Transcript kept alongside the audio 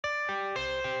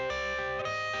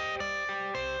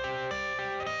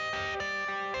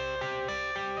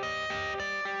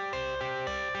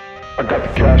I got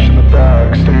the cash in the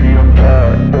bag, stadium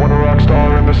packed. Born a rock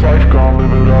star in this life, gon'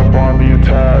 live it up on the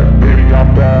attack. Baby,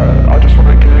 I'm bad, I just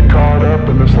wanna get caught up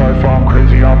in this life. I'm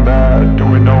crazy, I'm mad,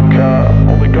 doing no cap.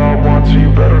 Only God wants, so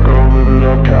you better go live it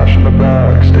up. Cash in the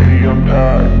bag, stadium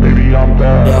packed. Baby, I'm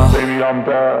bad, yeah. Baby, I'm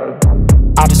bad.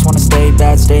 I just wanna stay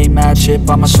bad, stay mad. Chip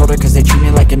on my shoulder cause they treat me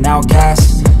like an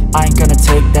outcast. I ain't gonna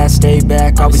take that, stay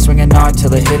back. I'll be swinging hard till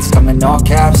the hits come in all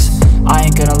caps. I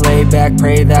ain't gonna lay back,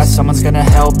 pray that someone's gonna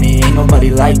help me. Ain't nobody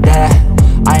like that.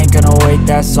 I ain't gonna wait,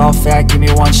 that's all fact. Give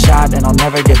me one shot and I'll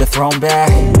never get the throne back.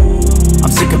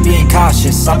 I'm sick of being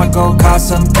cautious, I'ma go cause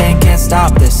something, can't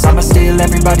stop this. I'ma steal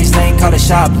everybody's lane, call it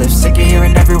shoplift. Sick of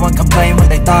hearing everyone complain when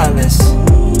they thoughtless.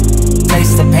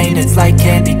 Taste the pain, it's like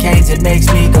candy canes. It makes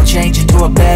me go change into a bed